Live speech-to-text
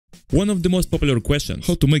One of the most popular questions,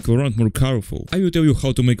 how to make Valorant more colorful. I will tell you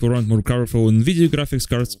how to make Valorant more colorful on Nvidia graphics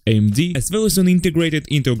cards AMD, as well as on integrated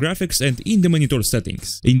Intel graphics and in the monitor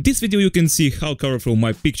settings. In this video you can see how colorful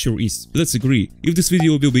my picture is. Let's agree, if this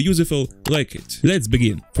video will be useful, like it. Let's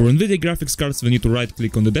begin. For Nvidia graphics cards we need to right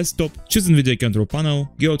click on the desktop, choose Nvidia control panel,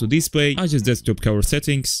 go to display, adjust desktop color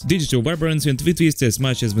settings, digital vibrancy and twist as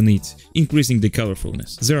much as we need, increasing the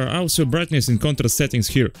colorfulness. There are also brightness and contrast settings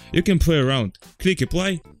here, you can play around, click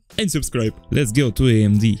apply and subscribe. Let's go to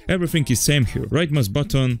AMD. Everything is same here. Right mouse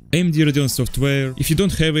button, AMD Radeon software. If you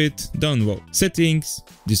don't have it, download. Settings,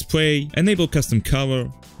 display, enable custom color,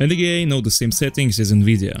 and again all the same settings as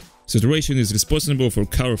Nvidia. Saturation is responsible for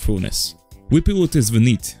colorfulness. We pilot as we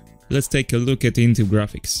need. Let's take a look at Intel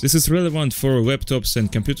graphics. This is relevant for laptops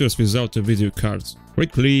and computers without a video card.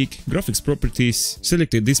 Right click, graphics properties,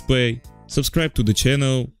 select a display, subscribe to the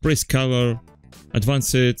channel, press color,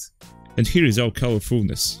 advance it, and here is our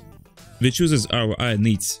colorfulness, which uses our eye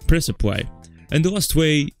needs. Press apply. And the last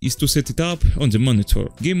way is to set it up on the monitor.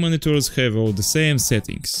 Game monitors have all the same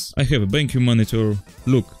settings. I have a BenQ monitor.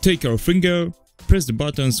 Look, take our finger, press the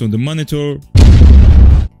buttons on the monitor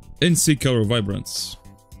and see color vibrance.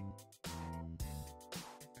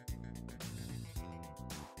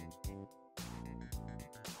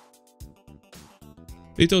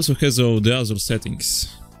 It also has all the other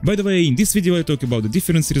settings. By the way, in this video I talk about the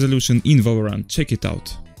difference resolution in Valorant, check it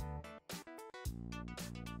out.